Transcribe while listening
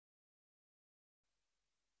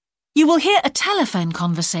You will hear a telephone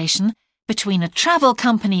conversation between a travel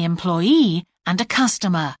company employee and a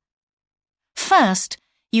customer. First,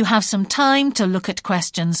 you have some time to look at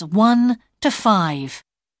questions 1 to 5.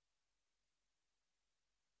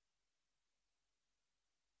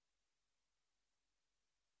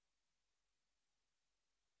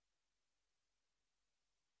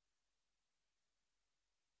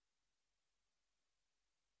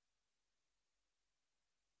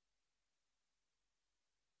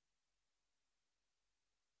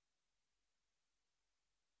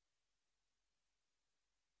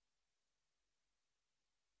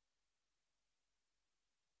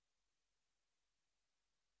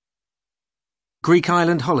 Greek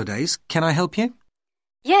island holidays, can I help you?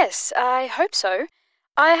 Yes, I hope so.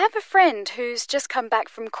 I have a friend who's just come back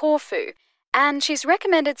from Corfu, and she's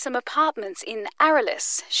recommended some apartments in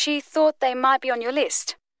Arelis. She thought they might be on your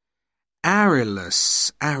list.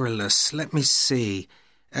 Arelis, let me see.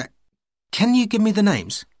 Can you give me the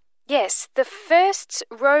names? Yes, the first's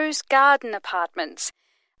Rose Garden Apartments.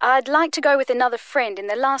 I'd like to go with another friend in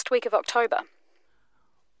the last week of October.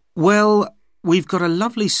 Well, we've got a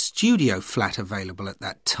lovely studio flat available at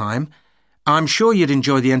that time. I'm sure you'd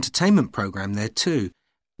enjoy the entertainment programme there too,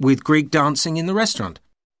 with Greek dancing in the restaurant.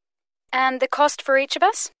 And the cost for each of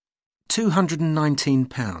us?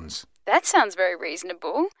 £219. That sounds very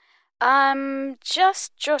reasonable. I'm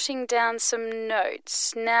just jotting down some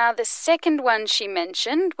notes. Now, the second one she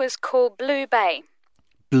mentioned was called Blue Bay.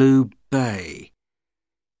 Blue Bay.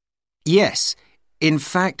 Yes, in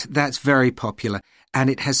fact, that's very popular, and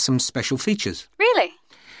it has some special features. Really?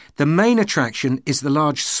 The main attraction is the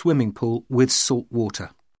large swimming pool with salt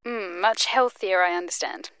water. Much healthier, I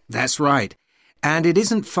understand. That's right. And it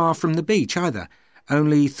isn't far from the beach either,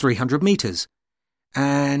 only 300 metres.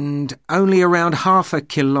 And only around half a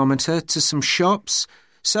kilometre to some shops,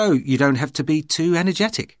 so you don't have to be too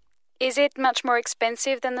energetic. Is it much more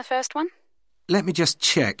expensive than the first one? Let me just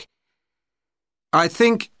check. I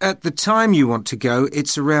think at the time you want to go,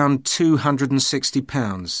 it's around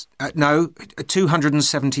 £260. No,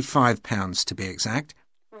 £275 to be exact.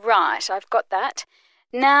 Right, I've got that.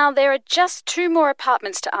 Now, there are just 2 more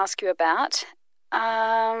apartments to ask you about.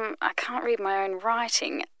 I can't read my own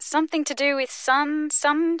writing. Something to do with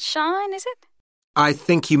sunshine, is it? I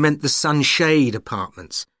think you meant the Sunshade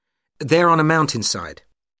Apartments. They're on a mountainside.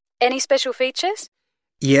 Any special features?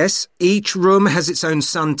 Yes, each room has its own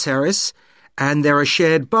sun terrace, and there are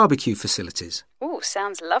shared barbecue facilities. Ooh,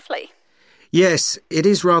 sounds lovely. Yes, it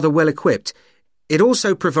is rather well equipped. It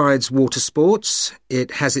also provides water sports.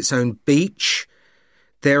 It has its own beach.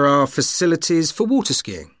 There are facilities for water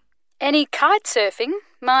skiing. Any kite surfing?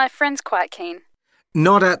 My friend's quite keen.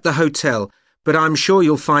 Not at the hotel, but I'm sure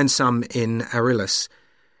you'll find some in Arelis.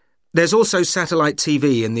 There's also satellite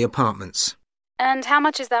TV in the apartments. And how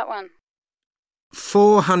much is that one?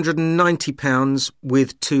 £490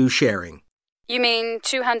 with 2 sharing. You mean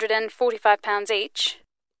 £245 each?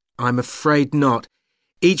 I'm afraid not.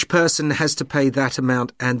 Each person has to pay that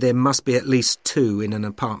amount, and there must be at least 2 in an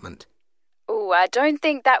apartment. Oh, I don't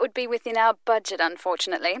think that would be within our budget,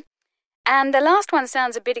 unfortunately. And the last one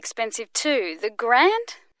sounds a bit expensive too. The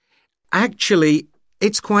Grand? Actually,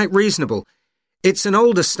 it's quite reasonable. It's an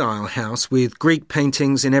older style house with Greek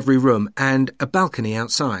paintings in every room and a balcony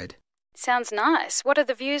outside. Sounds nice. What are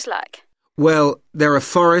the views like? Well, there are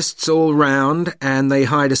forests all round, and they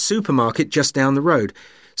hide a supermarket just down the road,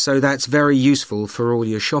 so that's very useful for all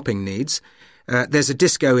your shopping needs. There's a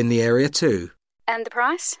disco in the area too. And the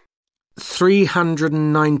price?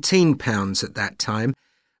 £319 at that time,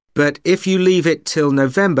 but if you leave it till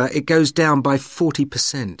November, it goes down by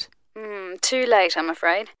 40%. Too late, I'm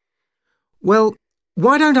afraid. Well,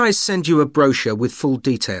 why don't I send you a brochure with full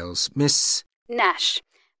details, Miss Nash.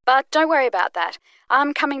 But don't worry about that.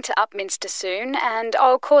 I'm coming to Upminster soon, and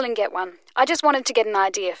I'll call and get one. I just wanted to get an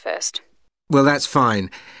idea first. Well, that's fine.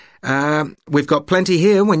 We've got plenty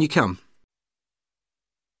here when you come.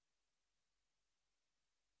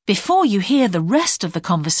 Before you hear the rest of the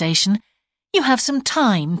conversation, you have some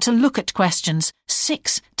time to look at questions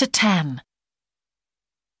 6 to 10.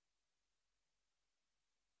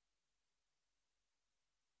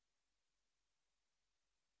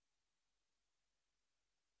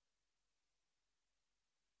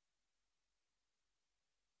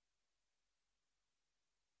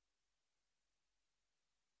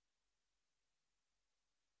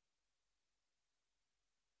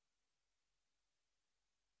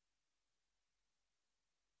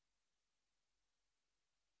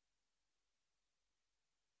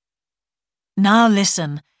 Now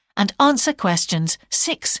listen and answer questions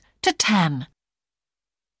 6 to 10.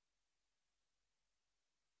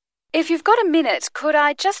 If you've got a minute, could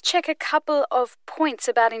I just check a couple of points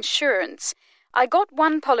about insurance? I got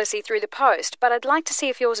one policy through the post, but I'd like to see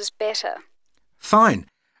if yours is better. Fine.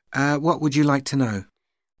 What would you like to know?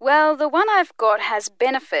 Well, the one I've got has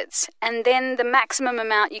benefits, and then the maximum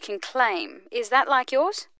amount you can claim. Is that like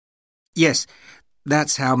yours? Yes,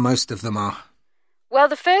 that's how most of them are. Well,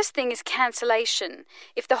 the first thing is cancellation.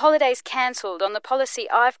 If the holiday's cancelled on the policy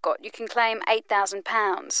I've got, you can claim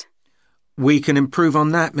 £8,000. We can improve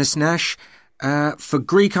on that, Miss Nash. For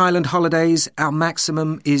Greek island holidays, our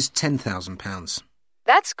maximum is £10,000.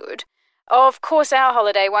 That's good. Of course, our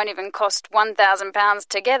holiday won't even cost £1,000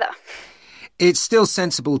 together. It's still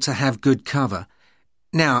sensible to have good cover.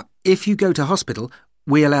 Now, if you go to hospital,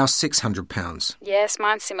 we allow £600. Yes,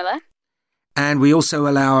 mine's similar. And we also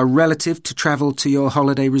allow a relative to travel to your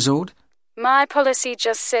holiday resort? My policy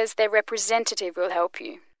just says their representative will help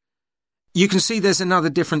you. You can see there's another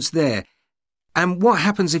difference there. And what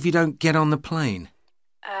happens if you don't get on the plane?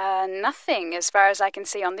 Nothing, as far as I can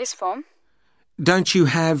see on this form. Don't you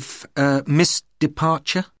have missed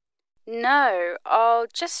departure? No, I'll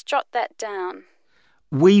just jot that down.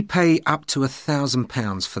 We pay up to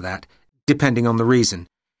 £1,000 for that, depending on the reason.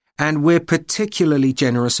 And we're particularly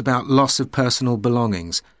generous about loss of personal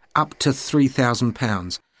belongings, up to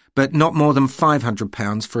 £3,000, but not more than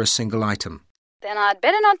 £500 for a single item. Then I'd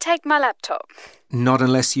better not take my laptop. Not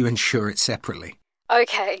unless you insure it separately.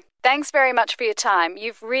 OK, thanks very much for your time.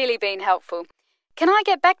 You've really been helpful. Can I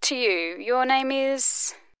get back to you? Your name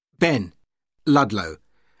is... Ben Ludlow.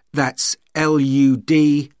 That's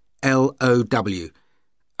Ludlow.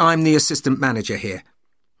 I'm the assistant manager here.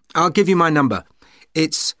 I'll give you my number.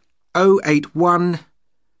 It's 081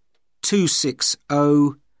 260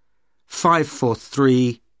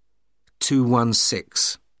 543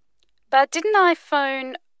 216. But didn't I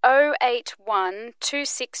phone 081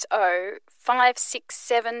 260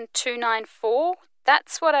 567 294?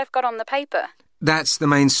 That's what I've got on the paper. That's the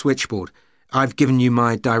main switchboard. I've given you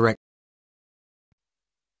my direct...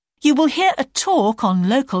 You will hear a talk on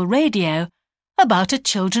local radio about a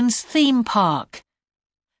children's theme park.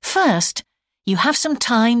 First, you have some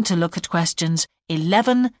time to look at questions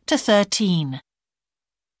 11 to 13.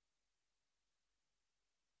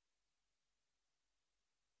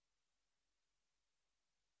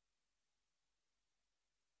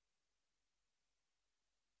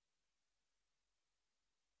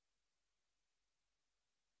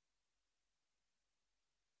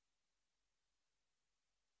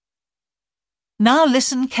 Now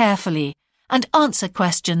listen carefully and answer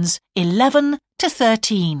questions 11 to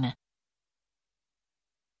 13.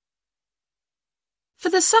 For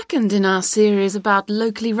the second in our series about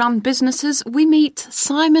locally run businesses, we meet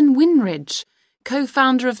Simon Winridge,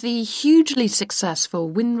 co-founder of the hugely successful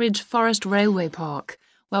Winridge Forest Railway Park.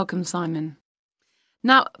 Welcome, Simon.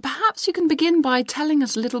 Now, perhaps you can begin by telling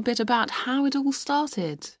us a little bit about how it all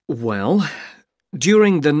started. Well,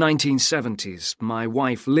 during the 1970s, my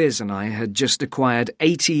wife Liz and I had just acquired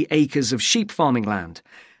 80 acres of sheep farming land,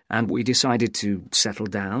 and we decided to settle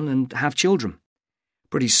down and have children.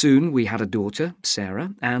 Pretty soon we had a daughter,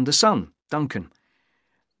 Sarah, and a son, Duncan.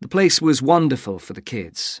 The place was wonderful for the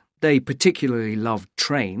kids. They particularly loved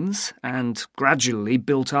trains and gradually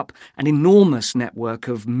built up an enormous network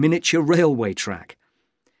of miniature railway track.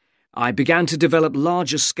 I began to develop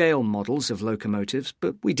larger-scale models of locomotives,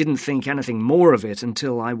 but we didn't think anything more of it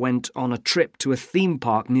until I went on a trip to a theme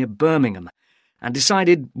park near Birmingham and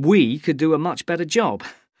decided we could do a much better job.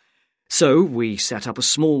 So we set up a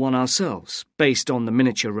small one ourselves, based on the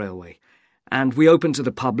miniature railway, and we opened to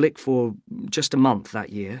the public for just a month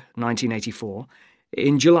that year, 1984,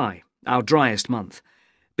 in July, our driest month,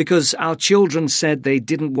 because our children said they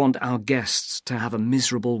didn't want our guests to have a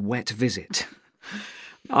miserable wet visit.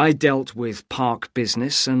 I dealt with park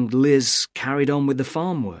business and Liz carried on with the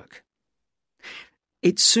farm work.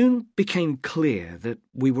 It soon became clear that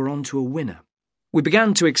we were onto a winner. We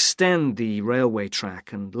began to extend the railway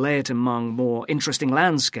track and lay it among more interesting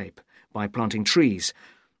landscape by planting trees,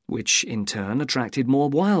 which in turn attracted more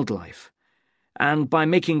wildlife, and by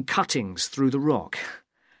making cuttings through the rock.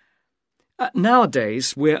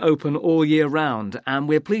 Nowadays, we're open all year round, and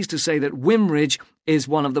we're pleased to say that Winridge is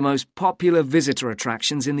one of the most popular visitor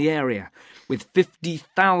attractions in the area, with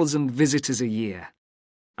 50,000 visitors a year.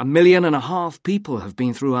 1.5 million people have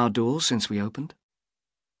been through our doors since we opened.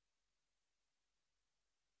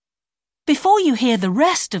 Before you hear the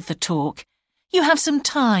rest of the talk, you have some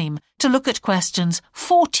time to look at questions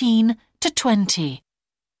 14 to 20.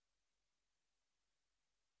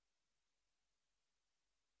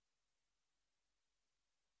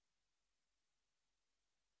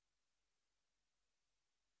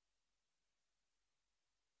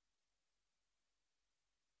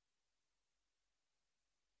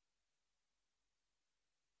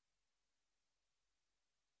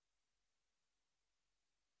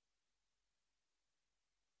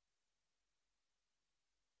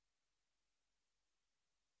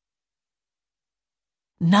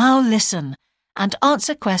 Now listen and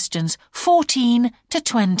answer questions 14 to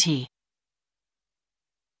 20.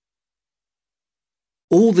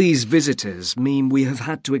 All these visitors mean we have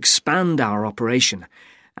had to expand our operation,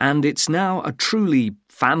 and it's now a truly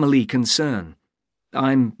family concern.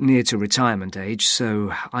 I'm near to retirement age,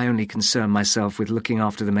 so I only concern myself with looking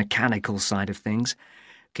after the mechanical side of things,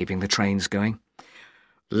 keeping the trains going.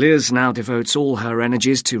 Liz now devotes all her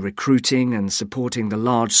energies to recruiting and supporting the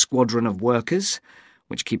large squadron of workers,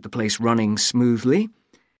 which keep the place running smoothly.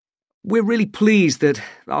 We're really pleased that,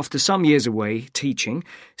 after some years away teaching,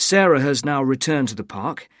 Sarah has now returned to the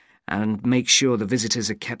park and makes sure the visitors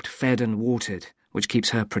are kept fed and watered, which keeps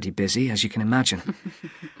her pretty busy, as you can imagine.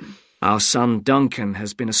 Our son Duncan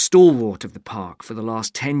has been a stalwart of the park for the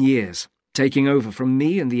last 10 years, taking over from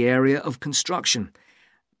me in the area of construction.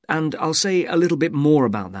 And I'll say a little bit more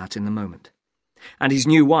about that in a moment. And his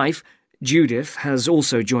new wife, Judith, has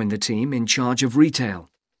also joined the team in charge of retail.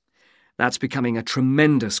 That's becoming a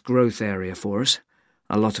tremendous growth area for us.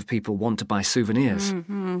 A lot of people want to buy souvenirs.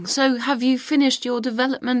 Mm-hmm. So have you finished your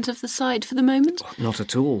development of the site for the moment? Not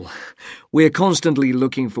at all. We're constantly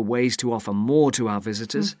looking for ways to offer more to our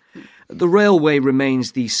visitors. The railway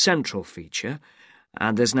remains the central feature,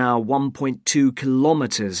 and there's now 1.2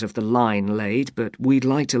 kilometres of the line laid, but we'd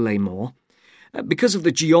like to lay more. Because of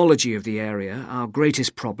the geology of the area, our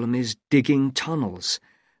greatest problem is digging tunnels,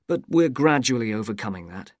 but we're gradually overcoming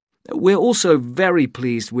that. We're also very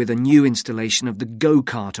pleased with a new installation of the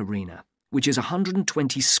go-kart arena, which is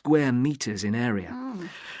 120 square metres in area.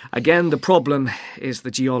 Again, the problem is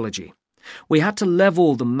the geology. We had to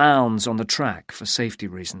level the mounds on the track for safety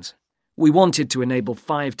reasons. We wanted to enable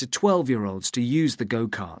 5 to 12-year-olds to use the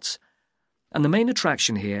go-karts. And the main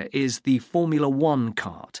attraction here is the Formula One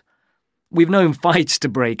kart. We've known fights to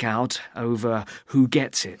break out over who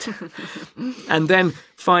gets it. And then,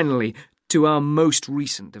 finally, to our most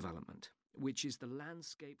recent development, which is the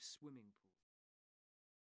landscape swimming pool.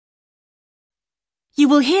 You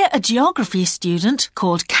will hear a geography student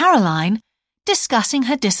called Caroline discussing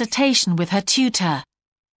her dissertation with her tutor.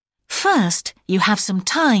 First, you have some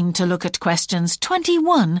time to look at questions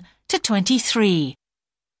 21 to 23.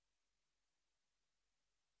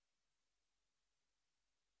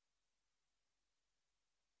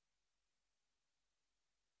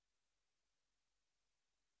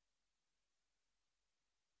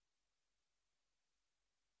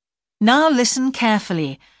 Now listen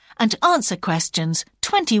carefully and answer questions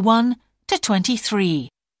 21 to 23.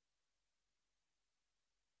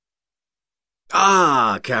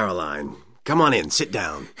 Ah, Caroline. Come on in, sit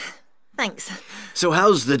down. Thanks. So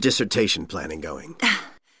how's the dissertation planning going?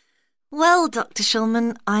 Well, Dr.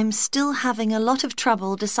 Shulman, I'm still having a lot of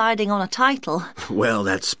trouble deciding on a title. Well,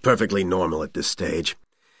 that's perfectly normal at this stage.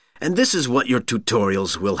 And this is what your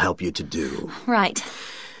tutorials will help you to do. Right.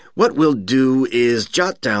 What we'll do is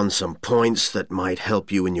jot down some points that might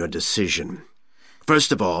help you in your decision.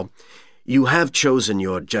 First of all, you have chosen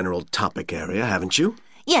your general topic area, haven't you?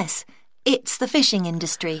 Yes, it's the fishing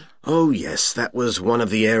industry. Oh, yes, that was one of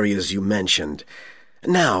the areas you mentioned.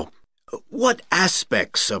 Now, what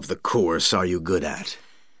aspects of the course are you good at?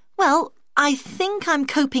 Well, I think I'm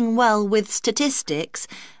coping well with statistics,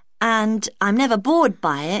 and I'm never bored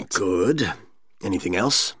by it. Good. Anything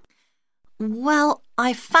else? Well,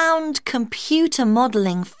 I found computer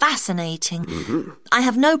modelling fascinating. I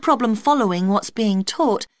have no problem following what's being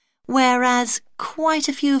taught, whereas quite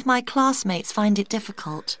a few of my classmates find it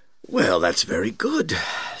difficult. Well, that's very good.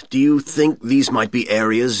 Do you think these might be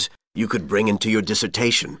areas you could bring into your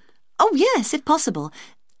dissertation? Oh, yes, if possible.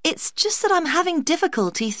 It's just that I'm having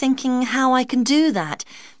difficulty thinking how I can do that.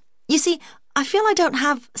 You see, I feel I don't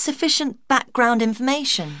have sufficient background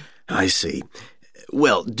information. I see.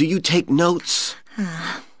 Well, do you take notes?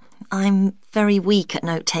 I'm very weak at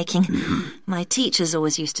note-taking. My teachers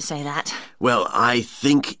always used to say that. Well, I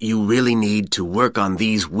think you really need to work on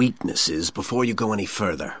these weaknesses before you go any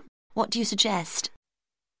further. What do you suggest?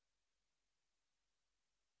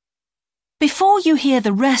 Before you hear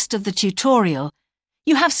the rest of the tutorial,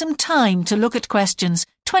 you have some time to look at questions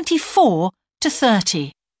 24 to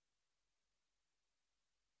 30.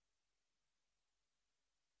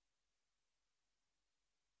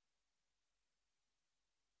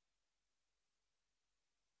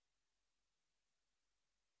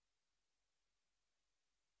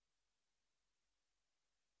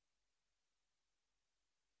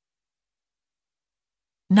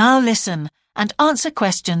 Now listen and answer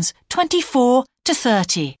questions 24 to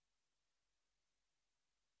 30.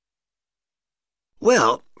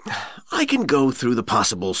 Well, I can go through the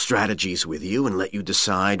possible strategies with you and let you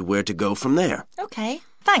decide where to go from there. OK,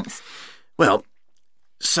 thanks. Well,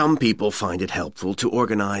 Some people find it helpful to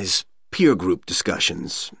organize peer group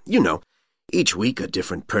discussions. You know, each week a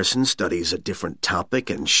different person studies a different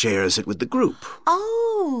topic and shares it with the group.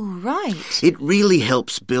 Oh, right. It really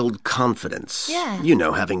helps build confidence. Yeah. You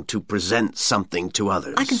know, having to present something to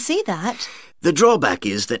others. I can see that. The drawback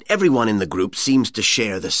is that everyone in the group seems to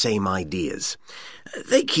share the same ideas.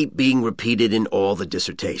 They keep being repeated in all the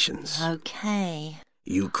dissertations. Okay.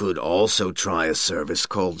 You could also try a service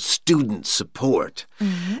called Student Support.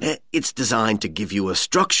 It's designed to give you a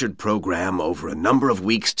structured program over a number of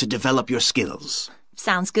weeks to develop your skills.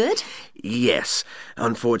 Sounds good. Yes.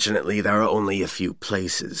 Unfortunately, there are only a few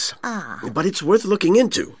places. But it's worth looking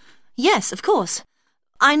into. Yes, of course.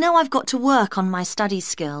 I know I've got to work on my study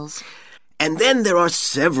skills. And then there are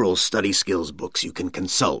several study skills books you can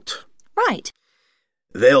consult. Right.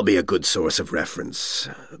 They'll be a good source of reference.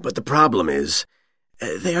 But the problem is,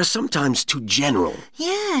 they are sometimes too general.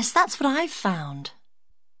 Yes, that's what I've found.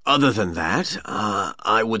 Other than that,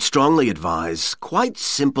 I would strongly advise quite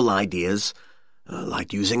simple ideas,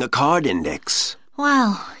 like using a card index.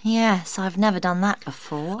 Well, yes, I've never done that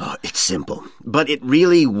before. It's simple, but it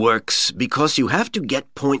really works because you have to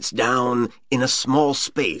get points down in a small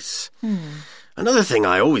space. Another thing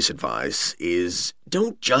I always advise is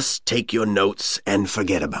don't just take your notes and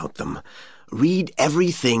forget about them. Read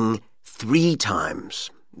everything 3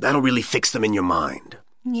 times. That'll really fix them in your mind.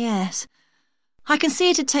 Yes. I can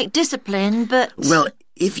see it'd take discipline, but... Well,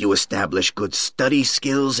 if you establish good study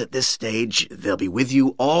skills at this stage, they'll be with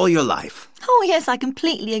you all your life. Oh, yes, I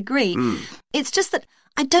completely agree. It's just that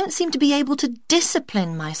I don't seem to be able to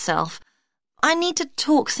discipline myself. I need to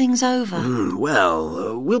talk things over.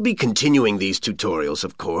 We'll be continuing these tutorials,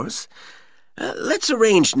 of course. Let's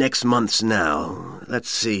arrange next month's now. Let's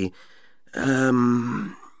see.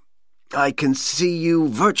 I can see you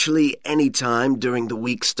virtually any time during the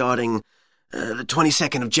week starting the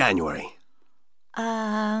 22nd of January.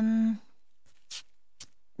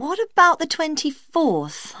 What about the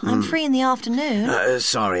 24th? I'm free in the afternoon.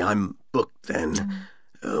 Sorry, I'm booked then.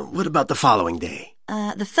 What about the following day?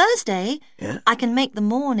 The Thursday? Yeah? I can make the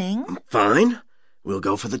morning. Fine. We'll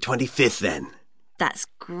go for the 25th then. That's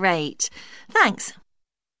great. Thanks.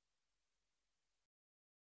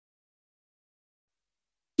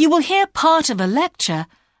 You will hear part of a lecture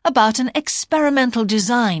about an experimental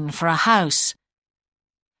design for a house.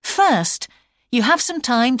 First, you have some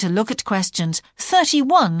time to look at questions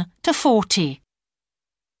 31 to 40.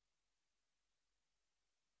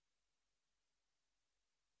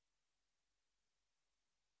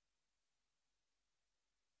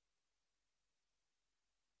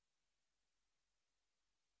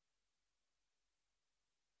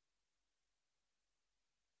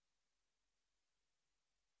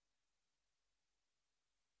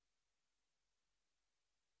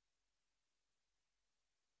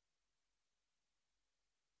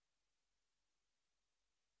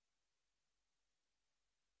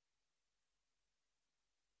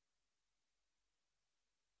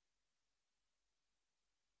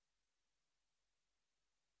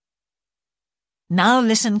 Now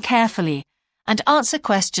listen carefully and answer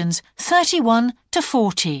questions 31 to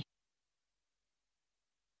 40.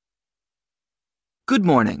 Good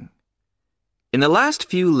morning. In the last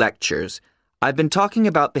few lectures, I've been talking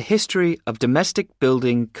about the history of domestic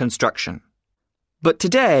building construction. But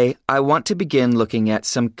today, I want to begin looking at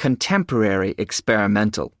some contemporary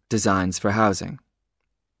experimental designs for housing.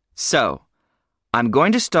 So, I'm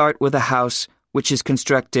going to start with a house which is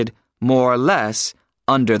constructed more or less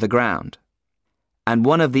under the ground. And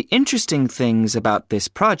one of the interesting things about this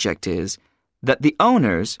project is that the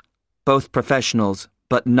owners, both professionals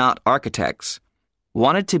but not architects,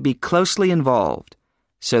 wanted to be closely involved,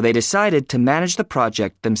 so they decided to manage the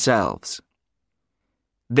project themselves.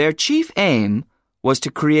 Their chief aim was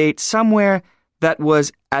to create somewhere that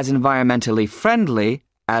was as environmentally friendly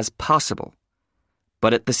as possible.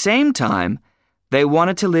 But at the same time, they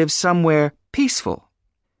wanted to live somewhere peaceful.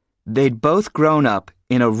 They'd both grown up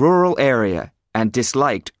in a rural area and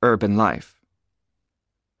disliked urban life.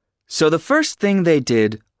 So the first thing they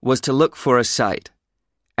did was to look for a site,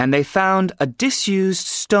 and they found a disused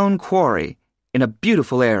stone quarry in a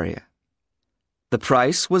beautiful area. The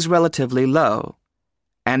price was relatively low,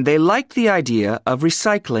 and they liked the idea of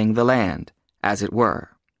recycling the land, as it were.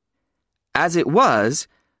 As it was,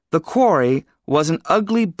 the quarry was an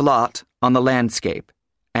ugly blot on the landscape,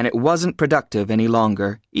 and it wasn't productive any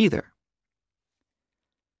longer either.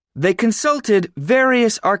 They consulted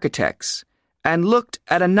various architects and looked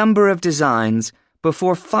at a number of designs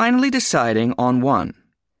before finally deciding on one.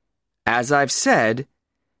 As I've said,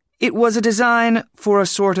 it was a design for a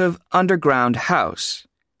sort of underground house,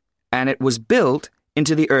 and it was built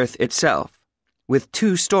into the earth itself, with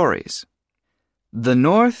 2 stories. The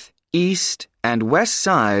north, east, and west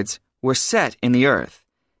sides were set in the earth,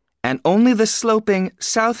 and only the sloping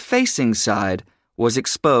south-facing side was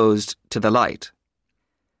exposed to the light.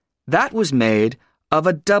 That was made of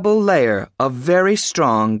a double layer of very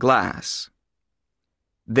strong glass.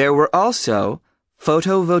 There were also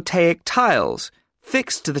photovoltaic tiles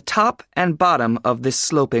fixed to the top and bottom of this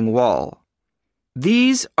sloping wall.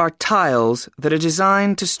 These are tiles that are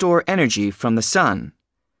designed to store energy from the sun,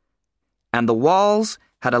 and the walls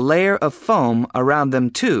had a layer of foam around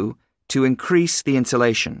them too to increase the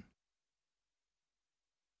insulation.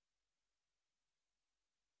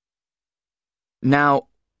 Now,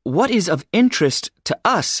 what is of interest to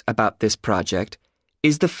us about this project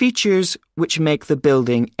is the features which make the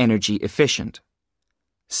building energy efficient.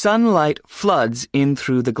 Sunlight floods in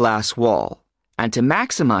through the glass wall, and to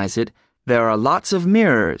maximize it, there are lots of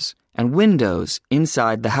mirrors and windows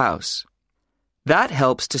inside the house. That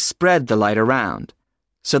helps to spread the light around.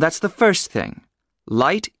 So that's the first thing.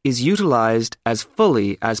 Light is utilized as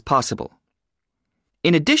fully as possible.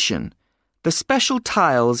 In addition, the special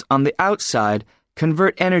tiles on the outside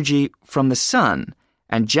convert energy from the sun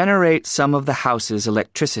and generate some of the house's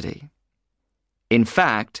electricity. In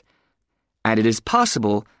fact, and it is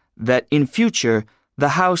possible that in future the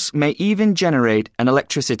house may even generate an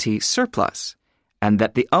electricity surplus, and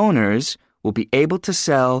that the owners will be able to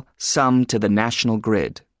sell some to the national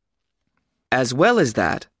grid. As well as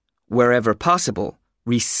that, wherever possible,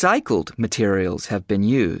 recycled materials have been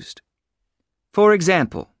used. For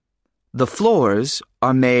example, the floors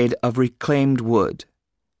are made of reclaimed wood,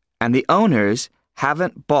 and the owners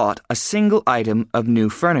haven't bought a single item of new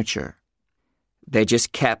furniture. They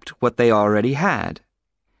just kept what they already had.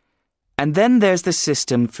 And then there's the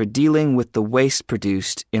system for dealing with the waste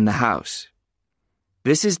produced in the house.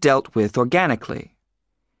 This is dealt with organically.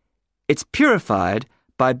 It's purified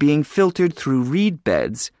by being filtered through reed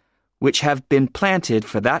beds which have been planted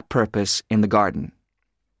for that purpose in the garden.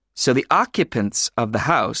 So the occupants of the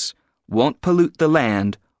house won't pollute the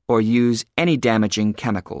land or use any damaging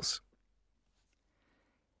chemicals.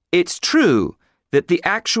 It's true that the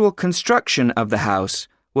actual construction of the house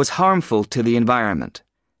was harmful to the environment,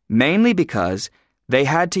 mainly because they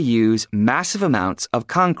had to use massive amounts of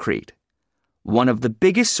concrete, one of the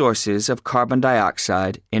biggest sources of carbon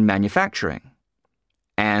dioxide in manufacturing.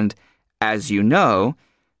 And, as you know,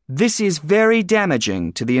 this is very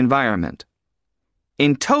damaging to the environment.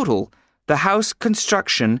 In total, the house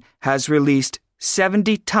construction has released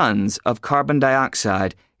 70 tons of carbon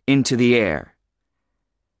dioxide into the air.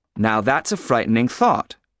 Now that's a frightening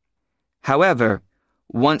thought. However,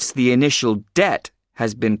 once the initial debt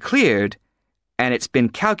has been cleared, and it's been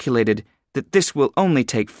calculated that this will only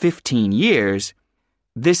take 15 years,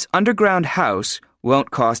 this underground house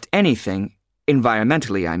won't cost anything,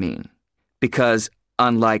 environmentally I mean, because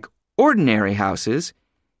unlike ordinary houses,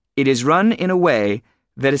 it is run in a way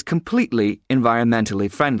that is completely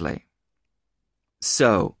environmentally friendly.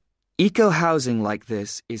 So, eco-housing like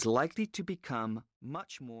this is likely to become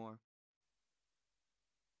much more